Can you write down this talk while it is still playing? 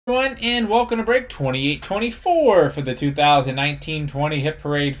Everyone, and welcome to break 2824 for the 2019-20 Hit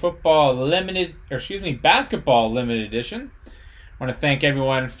Parade Football Limited, Basketball Limited Edition. I want to thank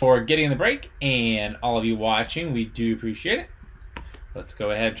everyone for getting the break and all of you watching. We do appreciate it. Let's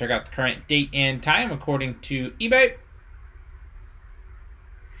go ahead and check out the current date and time according to eBay.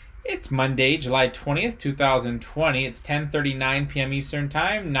 It's Monday, July 20th, 2020. It's 10:39 p.m. Eastern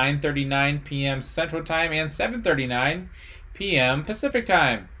Time, 9:39 p.m. Central Time, and 7:39 p.m. Pacific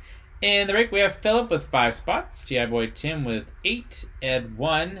Time. In the break, we have Philip with 5 spots, T.I. Boy Tim with 8, Ed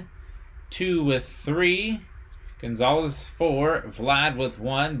 1, 2 with 3, Gonzalez 4, Vlad with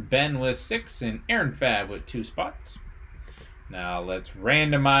 1, Ben with 6, and Aaron Fab with 2 spots. Now let's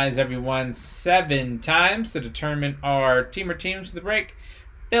randomize everyone 7 times to determine our team or teams for the break.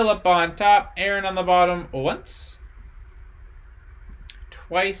 Philip on top, Aaron on the bottom once,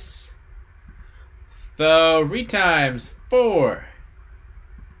 twice, 3 times, 4,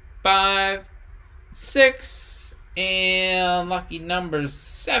 5, 6, and lucky number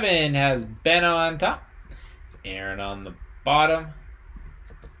 7 has Ben on top, Aaron on the bottom.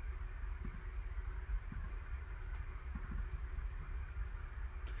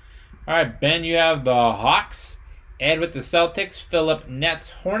 All right, Ben, you have the Hawks. Ed with the Celtics, Philip Nets,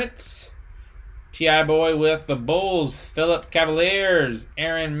 Hornets, T.I. Boy with the Bulls, Philip Cavaliers,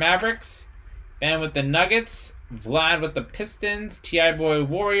 Aaron Mavericks, Ben with the Nuggets, Vlad with the Pistons, T.I. Boy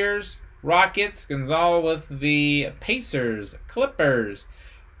Warriors, Rockets, Gonzalo with the Pacers, Clippers,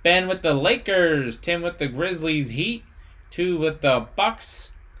 Ben with the Lakers, Tim with the Grizzlies, Heat, 2 with the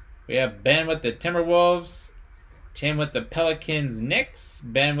Bucks. We have Ben with the Timberwolves, Tim with the Pelicans, Knicks,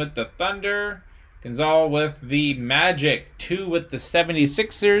 Ben with the Thunder, Gonzalo with the Magic, 2 with the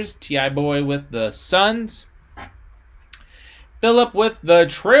 76ers, T.I. Boy with the Suns, Philip with the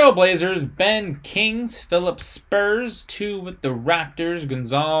Trailblazers, Ben Kings, Philip Spurs, 2 with the Raptors,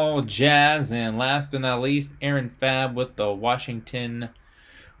 Gonzalo Jazz, and last but not least, Aaron Fab with the Washington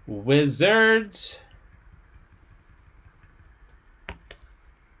Wizards.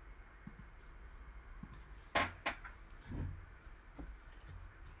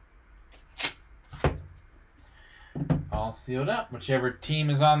 All sealed up. Whichever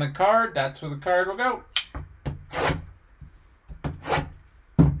team is on the card, that's where the card will go.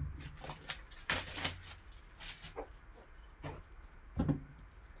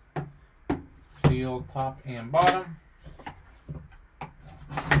 Sealed top and bottom.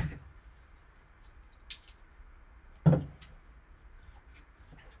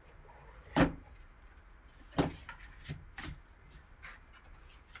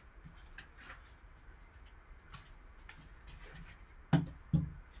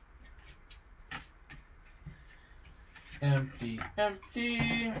 Empty,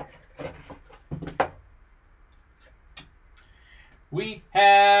 empty. We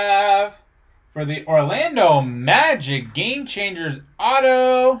have, for the Orlando Magic Game Changers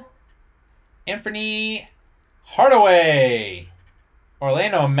Auto, Anthony Hardaway.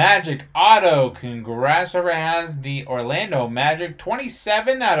 Orlando Magic Auto. Congrats, whoever has the Orlando Magic.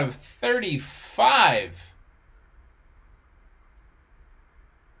 27 out of 35.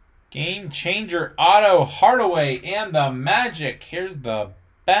 Game Changer Auto Hardaway and the Magic. Here's the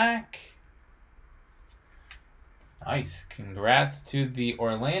back. Nice. Congrats to the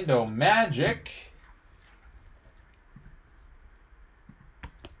Orlando Magic.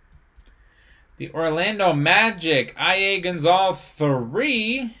 The Orlando Magic, I.A. Gonzalez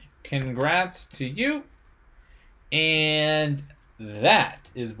 3. Congrats to you. And that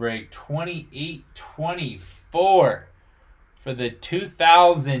is break 2824. For the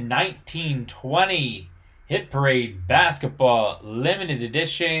 2019-20 Hit Parade Basketball Limited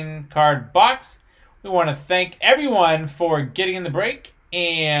Edition card box. We want to thank everyone for getting in the break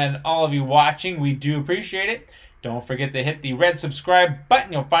and all of you watching. We do appreciate it. Don't forget to hit the red subscribe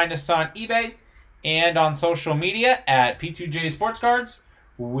button. You'll find us on eBay and on social media at P2J Sports Cards.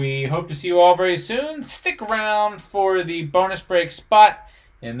 We hope to see you all very soon. Stick around for the bonus break spot,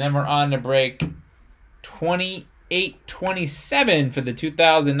 and then we're on to break 2827 for the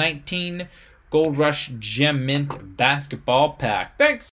 2019 Gold Rush Gem Mint Basketball Pack. Thanks.